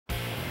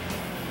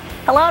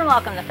Hello and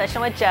welcome to Fishing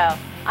with Joe.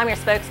 I'm your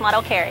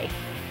spokesmodel, Carrie.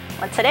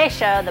 On today's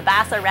show, the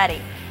bass are ready.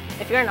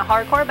 If you're into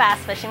hardcore bass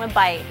fishing with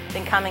bite,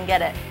 then come and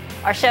get it.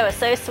 Our show is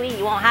so sweet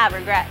you won't have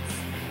regrets.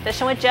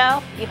 Fishing with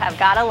Joe, you have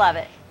gotta love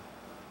it.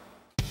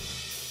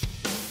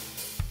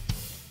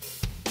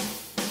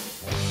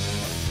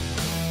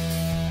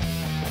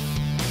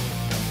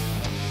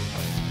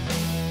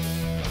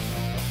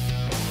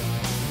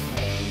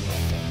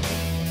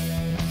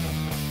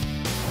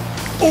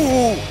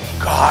 Oh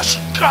gosh,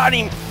 got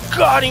him!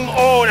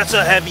 Oh, that's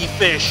a heavy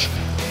fish.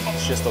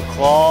 It's just a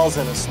clause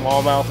in a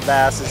smallmouth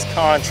bass's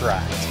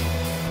contract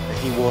that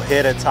he will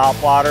hit a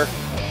topwater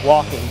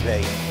walking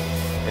bait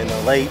in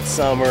the late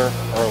summer,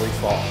 early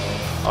fall.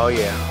 Oh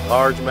yeah,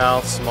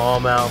 largemouth,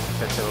 smallmouth,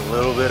 catching a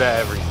little bit of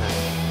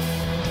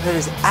everything. That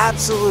is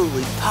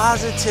absolutely,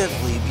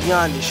 positively,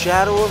 beyond a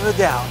shadow of a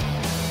doubt,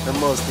 the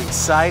most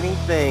exciting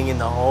thing in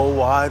the whole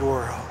wide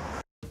world.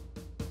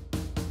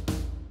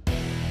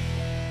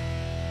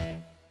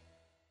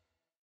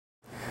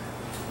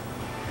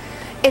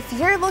 If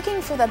you're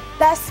looking for the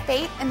best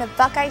bait in the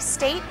Buckeye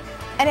State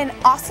and an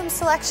awesome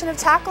selection of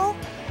tackle,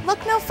 look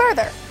no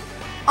further.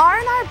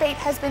 R&R Bait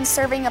has been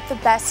serving up the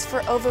best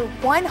for over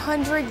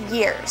 100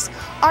 years.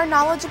 Our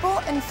knowledgeable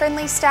and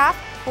friendly staff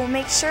will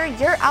make sure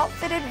you're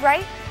outfitted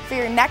right for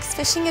your next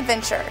fishing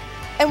adventure.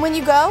 And when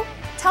you go,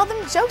 tell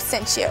them Joe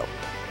sent you.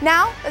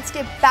 Now, let's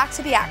get back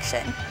to the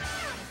action.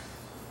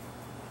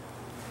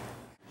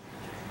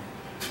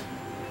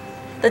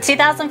 The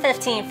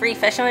 2015 Free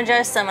Fishing with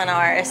Joe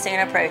seminar is soon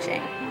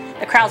approaching.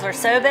 The crowds were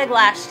so big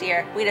last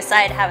year, we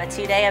decided to have a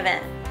two-day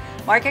event.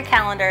 Mark your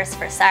calendars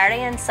for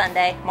Saturday and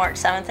Sunday, March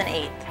 7th and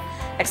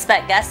 8th.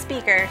 Expect guest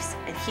speakers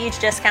and huge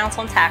discounts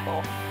on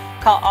tackle.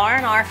 Call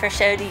R&R for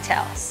show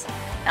details.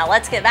 Now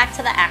let's get back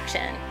to the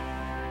action.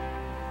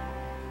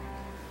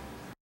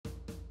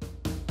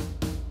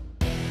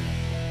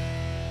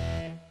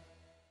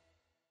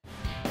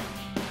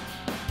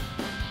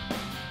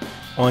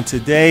 On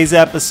today's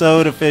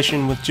episode of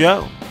Fishing with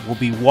Joe, we'll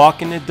be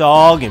walking the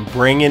dog and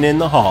bringing in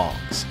the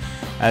hogs.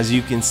 As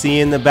you can see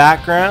in the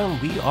background,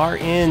 we are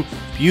in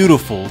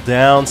beautiful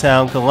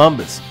downtown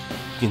Columbus.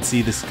 You can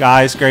see the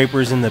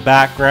skyscrapers in the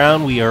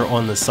background. We are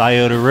on the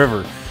Scioto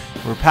River.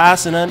 We're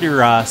passing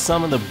under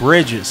some of the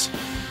bridges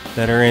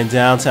that are in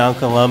downtown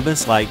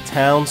Columbus, like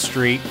Town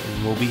Street,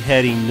 and we'll be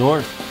heading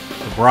north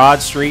to Broad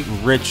Street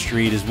and Rich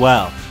Street as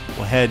well.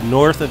 We'll head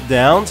north of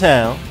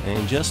downtown,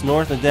 and just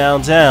north of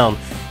downtown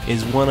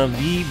is one of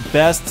the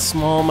best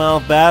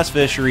smallmouth bass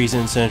fisheries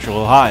in Central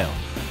Ohio.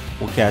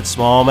 We'll catch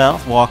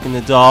smallmouth, walking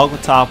the dog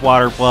with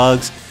topwater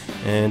plugs,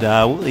 and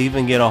we'll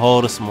even get a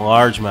hold of some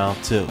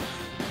largemouth too.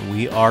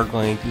 We are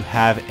going to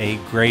have a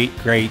great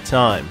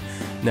time.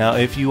 Now,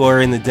 if you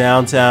are in the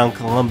downtown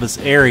Columbus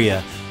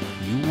area,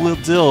 you will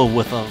deal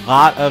with a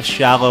lot of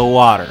shallow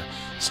water.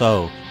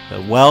 So, the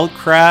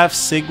Weldcraft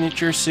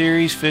Signature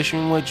Series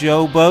Fishing with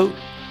Joe boat,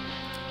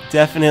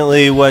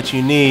 definitely what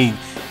you need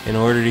in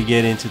order to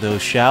get into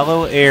those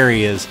shallow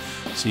areas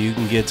so you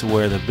can get to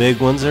where the big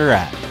ones are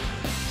at.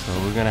 So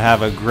we're going to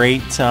have a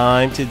great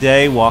time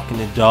today walking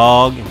the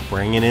dog and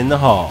bringing in the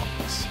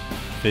hogs.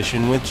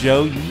 Fishing with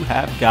Joe, you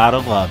have got to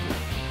love it.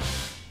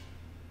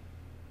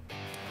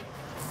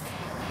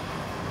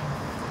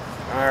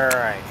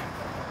 Alright,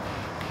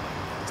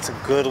 it's a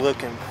good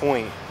looking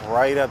point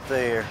right up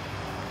there.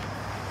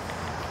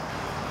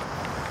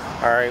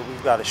 Alright,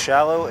 we've got a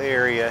shallow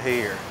area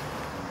here.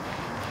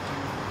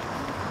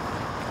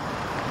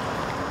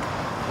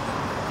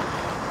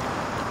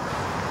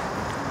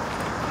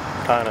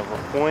 Kind of a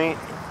point.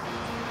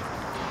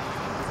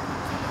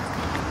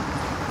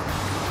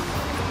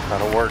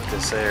 Gotta work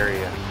this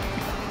area.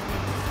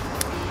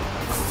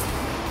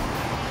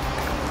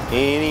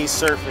 Any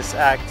surface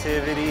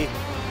activity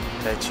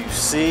that you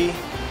see.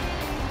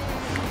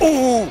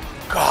 Oh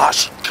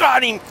gosh,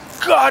 got him!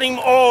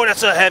 Oh,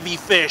 that's a heavy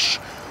fish.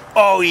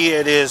 Oh yeah,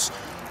 it is.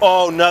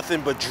 Oh,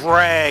 nothing but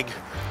drag.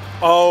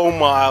 Oh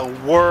my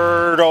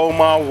word, oh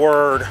my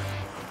word.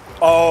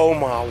 Oh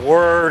my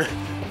word.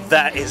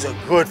 That is a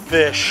good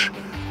fish.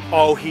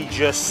 Oh, he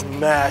just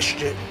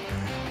smashed it.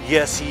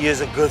 Yes, he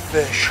is a good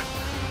fish.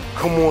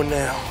 Come on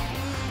now.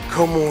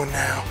 Come on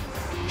now.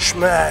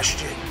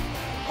 Smashed it.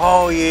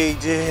 Oh, yeah, he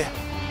did.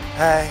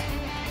 Hey.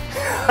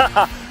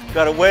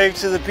 Gotta wave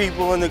to the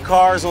people in the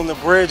cars on the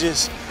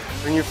bridges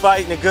when you're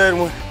fighting a good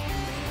one.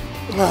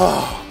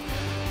 Oh,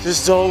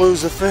 just don't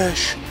lose a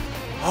fish.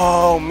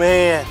 Oh,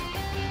 man.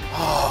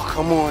 Oh,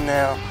 come on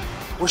now.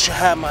 Wish I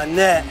had my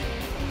net.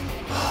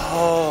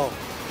 Oh.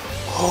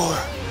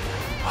 Lord,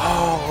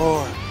 oh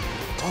Lord,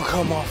 don't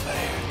come off of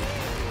there.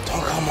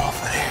 Don't come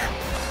off of there.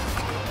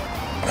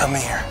 Come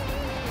here.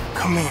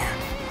 Come here.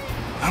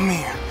 Come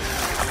here.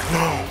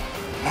 No.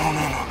 No,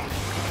 no, no.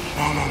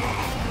 No, no, no, no.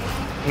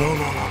 No,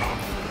 no, no, no.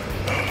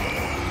 No, no,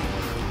 no.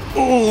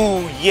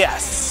 Oh,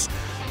 yes.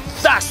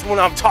 That's what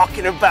I'm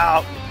talking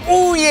about.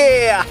 Oh,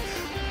 yeah.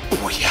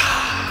 Oh,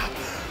 yeah.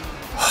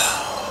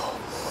 Oh,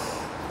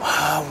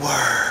 my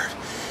word.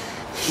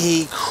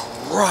 He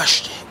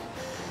crushed it.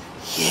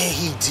 Yeah,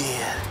 he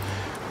did.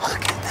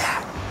 Look at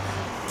that.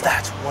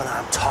 That's what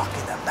I'm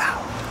talking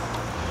about.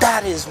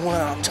 That is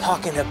what I'm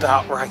talking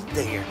about right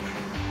there.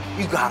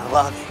 You gotta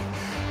love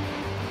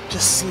it.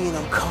 Just seeing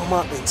them come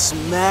up and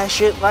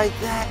smash it like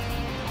that,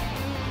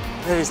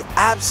 that is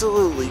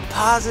absolutely,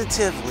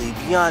 positively,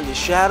 beyond a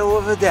shadow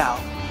of a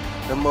doubt,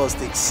 the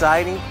most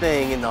exciting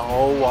thing in the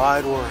whole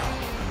wide world.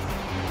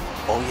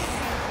 Oh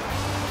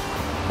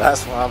yeah.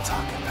 That's what I'm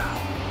talking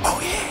about. Oh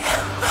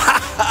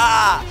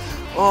yeah.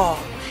 Oh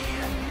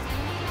man.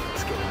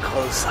 Let's get a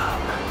close up.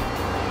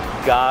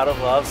 Gotta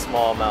love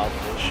smallmouth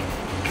fishing.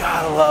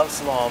 Gotta love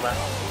smallmouth.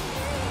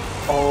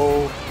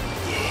 Oh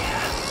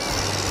yeah.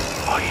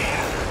 Oh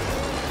yeah.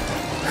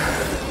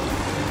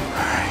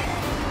 Alright.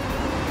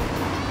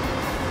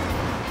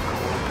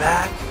 Going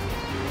back.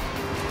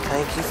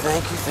 Thank you,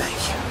 thank you, thank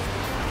you.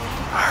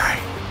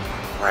 Alright.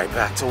 Right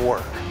back to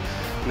work.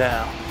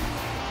 Now,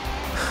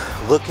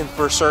 looking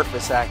for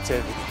surface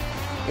activity.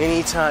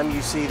 Anytime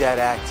you see that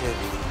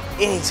activity,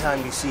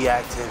 anytime you see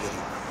activity,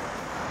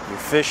 you're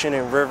fishing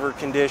in river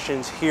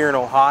conditions here in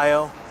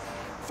Ohio,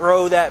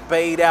 throw that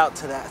bait out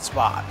to that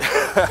spot.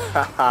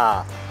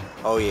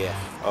 Oh yeah,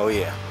 oh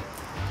yeah.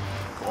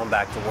 Going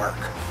back to work.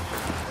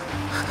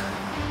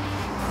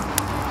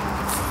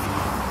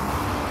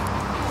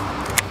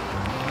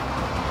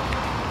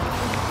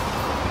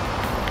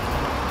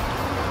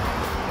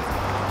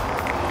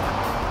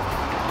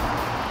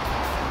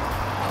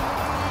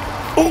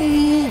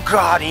 Ooh,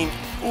 got him.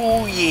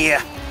 Ooh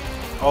yeah.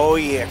 Oh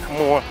yeah, come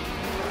on.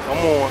 Come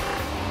on.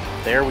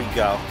 There we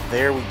go.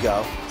 There we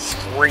go.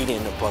 Straight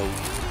in the boat.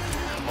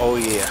 Oh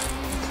yeah.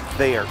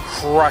 They are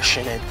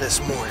crushing it this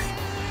morning.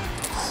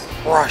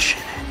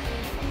 Crushing it.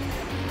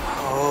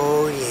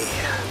 Oh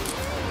yeah.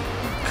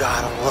 You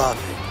gotta love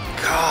it.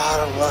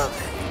 Gotta love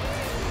it.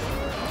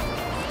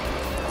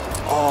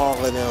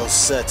 All of those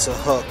sets of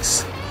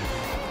hooks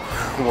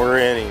were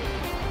in him.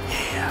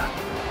 Yeah.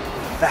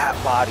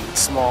 Fat-bodied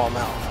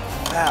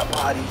smallmouth.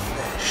 Fat-bodied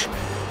fish.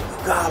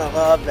 You gotta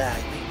love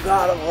that. You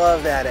gotta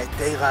love that at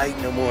daylight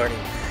in the morning.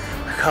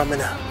 They're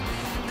coming up.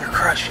 They're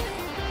crushing it.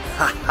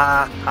 Ha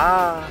ha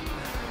ha.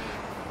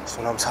 That's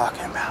what I'm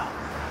talking about.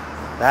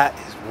 That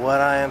is what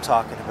I am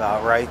talking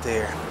about right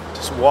there.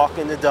 Just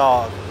walking the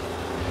dog.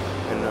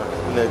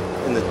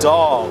 And the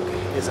dog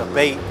is a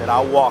bait that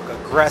I walk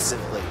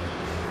aggressively.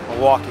 I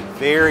walk it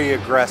very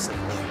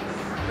aggressively.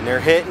 When they're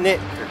hitting it,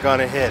 they're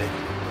gonna hit it.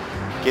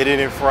 Get it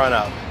in front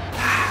of them.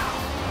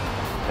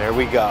 There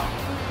we go.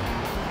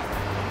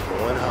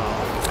 Going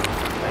home.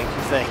 Thank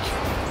you, thank you.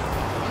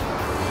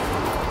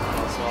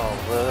 Saw a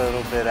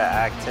little bit of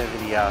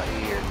activity out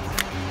here.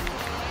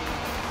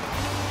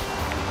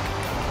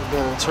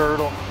 Been a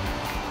turtle.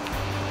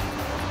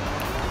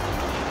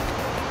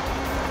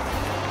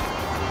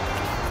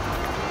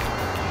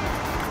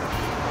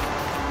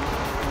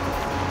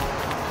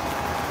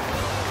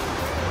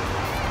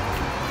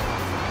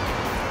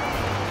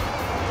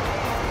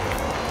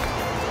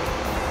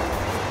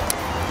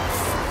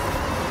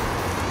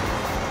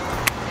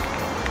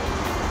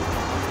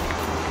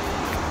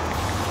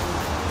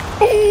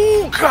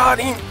 Ooh, got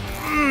him.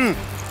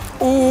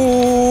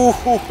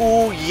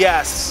 Ooh,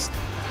 yes.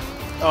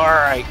 All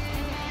right.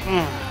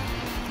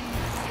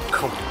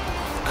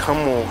 Come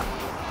on.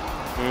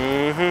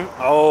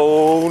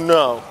 Oh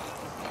no.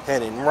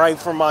 Heading right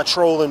for my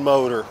trolling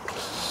motor.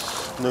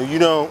 No, you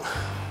don't.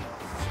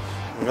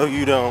 No,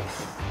 you don't.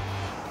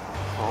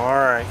 All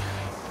right.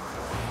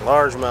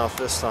 Largemouth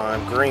this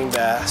time. Green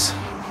bass.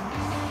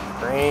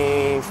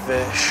 Green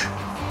fish.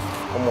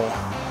 Come on.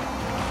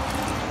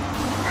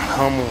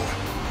 Come on.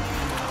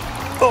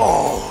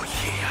 Oh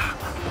yeah.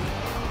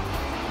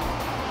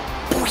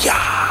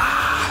 Booyah.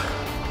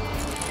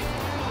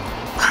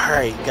 All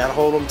right, gotta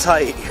hold them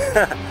tight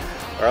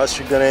or else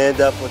you're gonna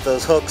end up with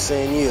those hooks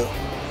in you.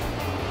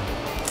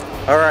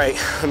 All right,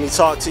 let me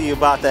talk to you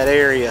about that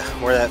area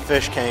where that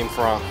fish came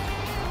from.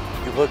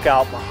 You look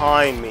out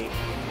behind me,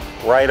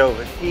 right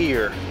over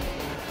here.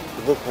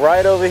 You look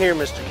right over here,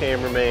 Mr.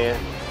 Cameraman.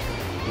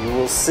 You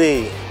will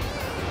see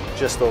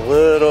just a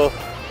little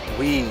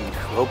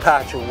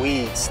patch of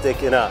weed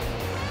sticking up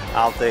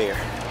out there.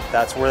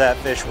 That's where that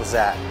fish was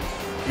at.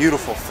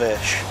 Beautiful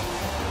fish.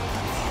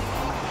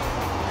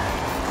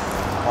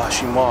 Wash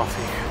him off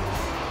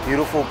here.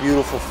 Beautiful,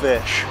 beautiful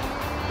fish.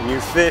 When you're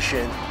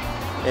fishing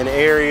in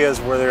areas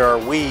where there are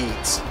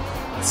weeds,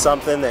 it's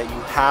something that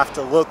you have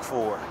to look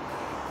for.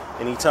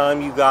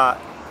 Anytime you got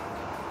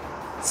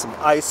some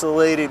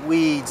isolated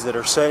weeds that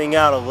are setting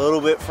out a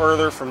little bit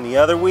further from the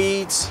other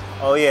weeds,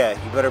 oh yeah,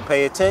 you better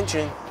pay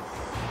attention.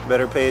 You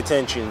better pay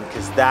attention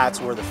because that's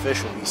where the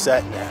fish will be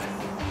setting at.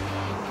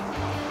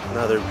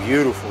 Another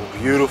beautiful,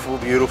 beautiful,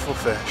 beautiful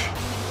fish.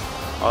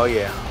 Oh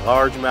yeah,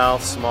 largemouth,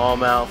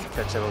 smallmouth,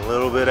 catching a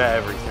little bit of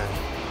everything.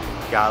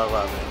 Gotta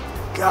love it.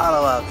 Gotta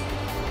love it.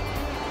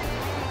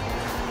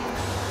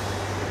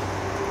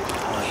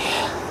 Oh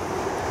yeah.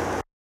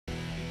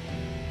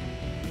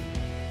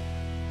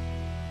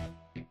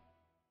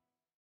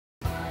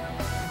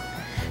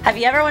 Have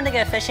you ever wanted to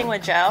go fishing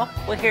with Joe?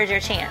 Well, here's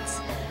your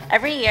chance.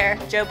 Every year,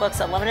 Joe books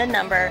a limited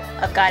number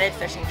of guided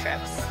fishing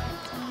trips.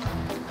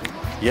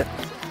 Yep.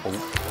 Oh.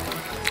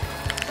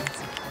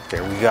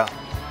 There we go.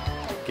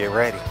 Get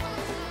ready.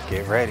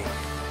 Get ready.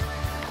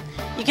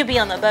 You could be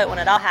on the boat when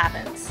it all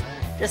happens.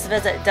 Just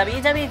visit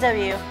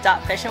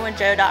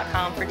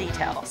www.fishnwithjoe.com for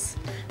details.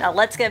 Now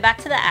let's get back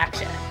to the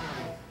action.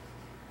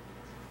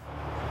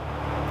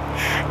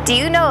 Do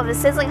you know of the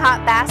sizzling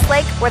hot bass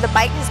lake where the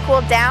bite has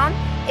cooled down?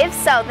 If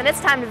so, then it's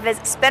time to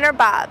visit Spinner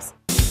Bob's.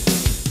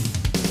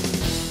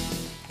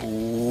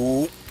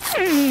 Ooh.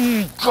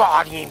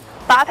 Got him.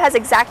 Bob has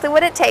exactly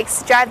what it takes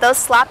to drive those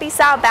sloppy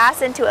sow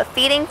bass into a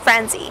feeding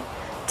frenzy.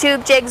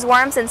 Tube jigs,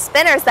 worms, and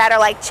spinners that are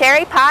like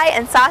cherry pie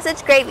and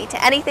sausage gravy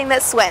to anything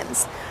that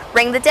swims.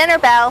 Ring the dinner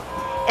bell.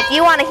 If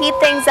you want to heat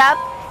things up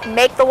and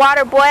make the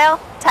water boil,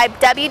 type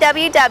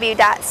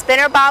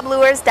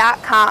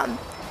www.spinnerbobluers.com.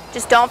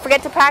 Just don't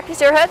forget to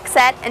practice your hook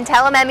set and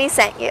tell them Emmy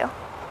sent you.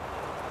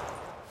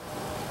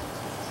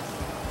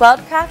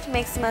 Weldcraft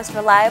makes the most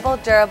reliable,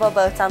 durable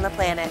boats on the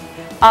planet.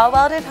 All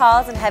welded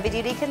hulls and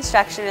heavy-duty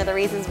construction are the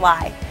reasons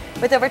why.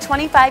 With over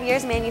 25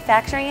 years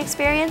manufacturing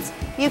experience,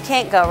 you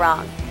can't go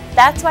wrong.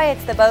 That's why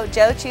it's the boat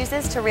Joe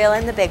chooses to reel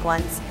in the big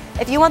ones.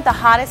 If you want the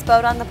hottest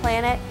boat on the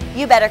planet,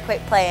 you better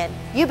quit playing.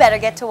 You better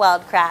get to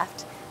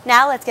Weldcraft.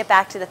 Now let's get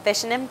back to the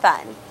fishing and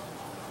fun.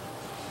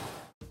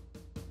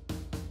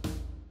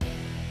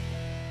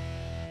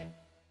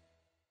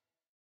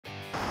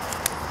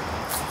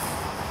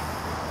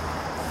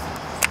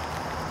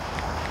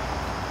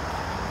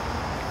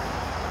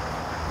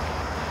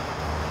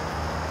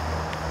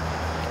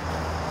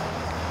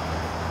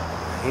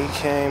 He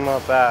came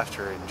up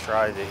after it and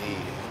tried to eat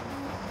it.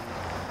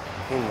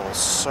 He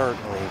most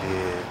certainly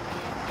did.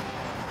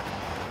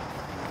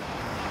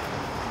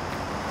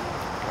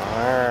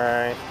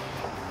 Alright.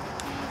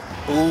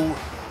 Ooh.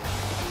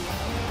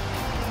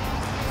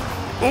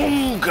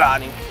 Ooh,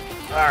 got him.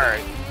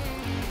 Alright.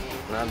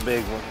 Not a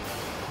big one.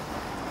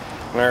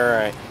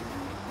 Alright.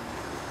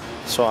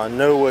 So I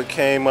know what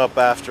came up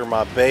after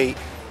my bait.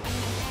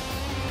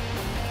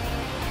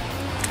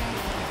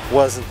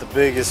 Wasn't the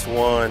biggest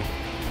one.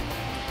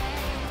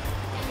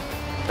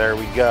 There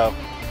we go.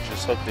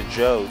 Just hooked a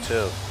Joe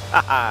too.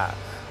 Haha.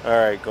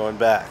 Alright, going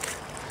back.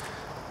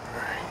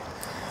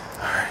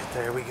 Alright,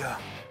 there we go.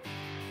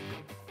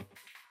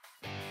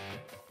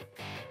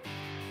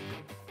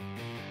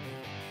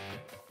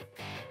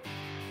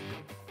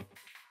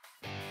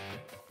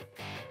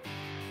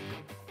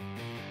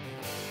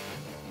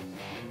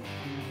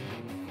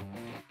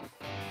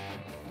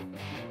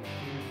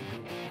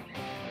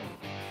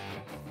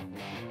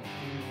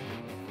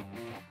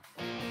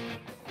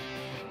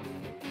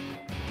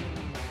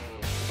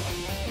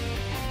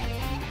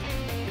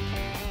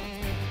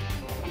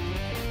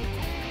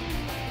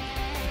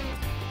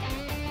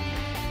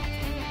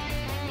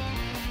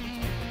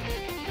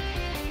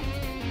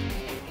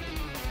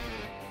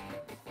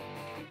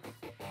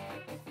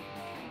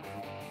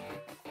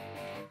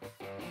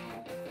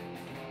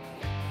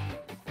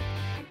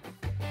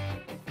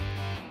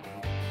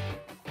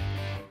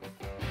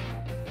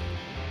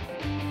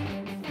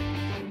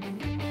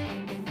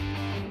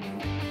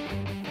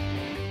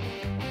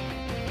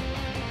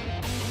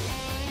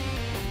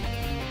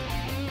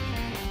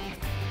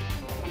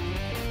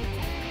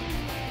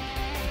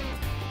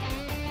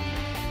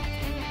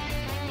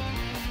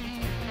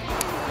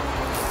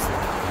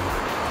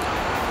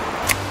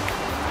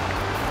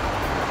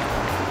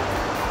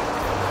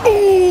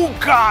 Ooh,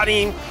 got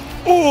him.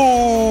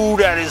 Ooh,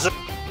 that is a...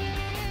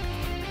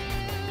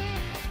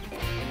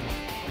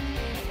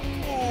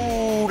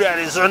 Ooh, that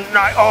is a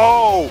nice...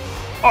 Oh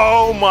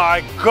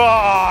my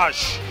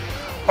gosh.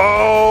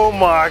 Oh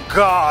my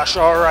gosh.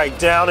 All right,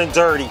 down and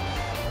dirty.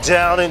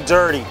 Down and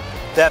dirty.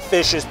 That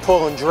fish is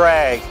pulling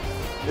drag.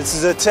 This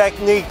is a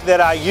technique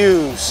that I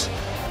use.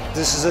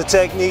 This is a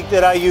technique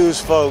that I use,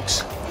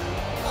 folks.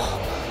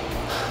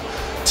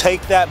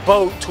 Take that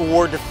boat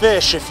toward the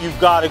fish if you've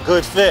got a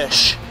good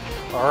fish.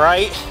 All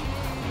right?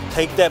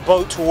 Take that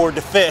boat toward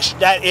the fish.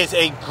 That is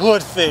a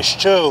good fish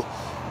too.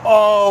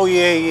 Oh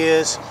yeah, he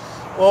is.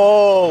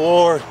 Oh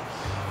Lord.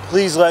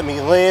 Please let me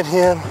land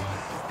him.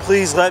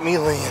 Please let me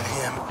land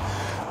him.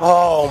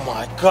 Oh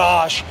my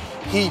gosh.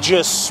 He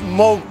just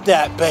smoked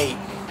that bait.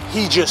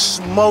 He just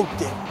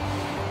smoked it.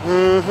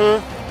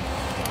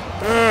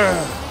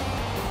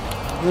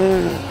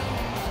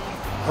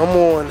 Come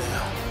on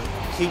now.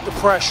 Keep the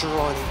pressure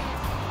on him.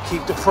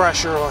 Keep the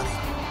pressure on him.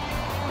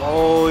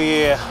 Oh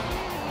yeah.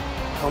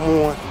 Come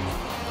on.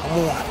 Come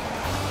on.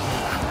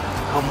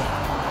 Come on.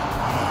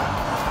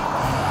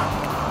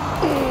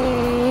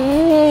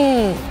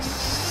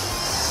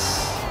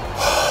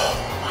 Oh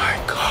my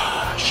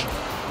gosh.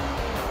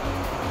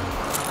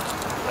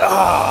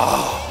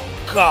 Oh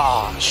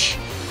gosh.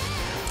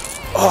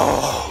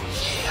 Oh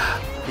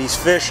yeah. These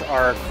fish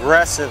are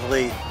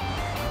aggressively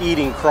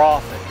eating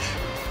crawfish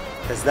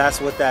because that's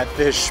what that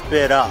fish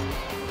spit up.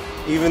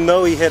 Even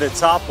though he hit a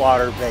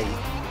topwater bait,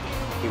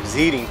 he was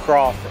eating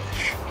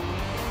crawfish.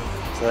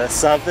 So that's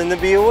something to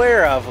be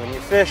aware of when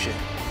you're fishing.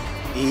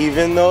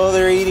 Even though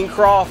they're eating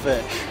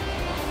crawfish,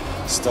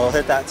 still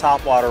hit that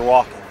topwater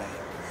walking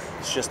bait.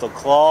 It's just a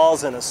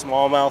clause in a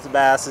smallmouth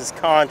bass's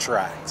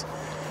contract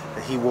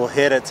that he will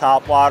hit a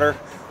topwater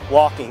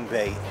walking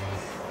bait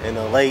in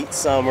the late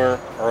summer,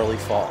 early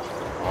fall.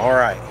 All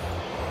right,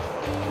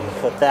 I'm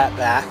gonna put that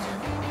back,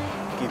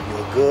 give you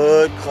a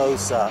good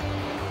close up.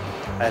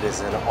 That is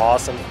an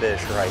awesome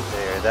fish right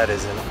there. That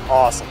is an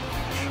awesome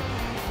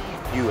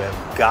fish. You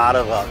have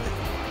gotta love it,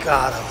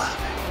 gotta love it.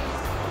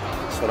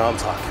 That's what I'm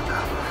talking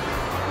about.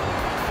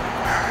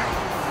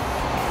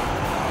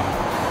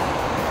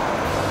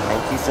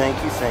 Thank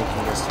you,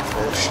 Mr.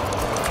 Fish.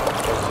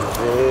 Thank you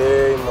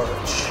very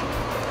much.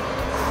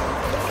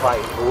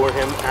 Fight, bore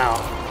him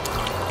out.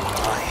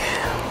 Oh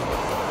yeah.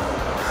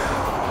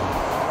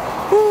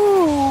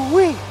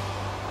 Woo-wee.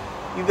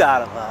 You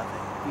gotta love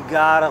it. You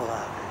gotta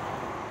love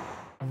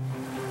it.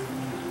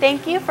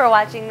 Thank you for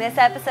watching this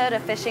episode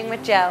of Fishing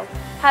with Joe.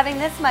 Having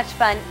this much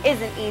fun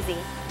isn't easy,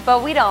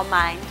 but we don't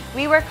mind.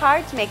 We work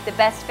hard to make the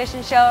best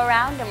fishing show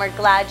around, and we're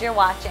glad you're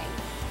watching.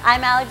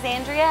 I'm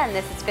Alexandria, and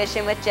this is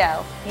Fishing with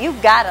Joe. You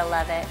gotta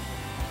love it.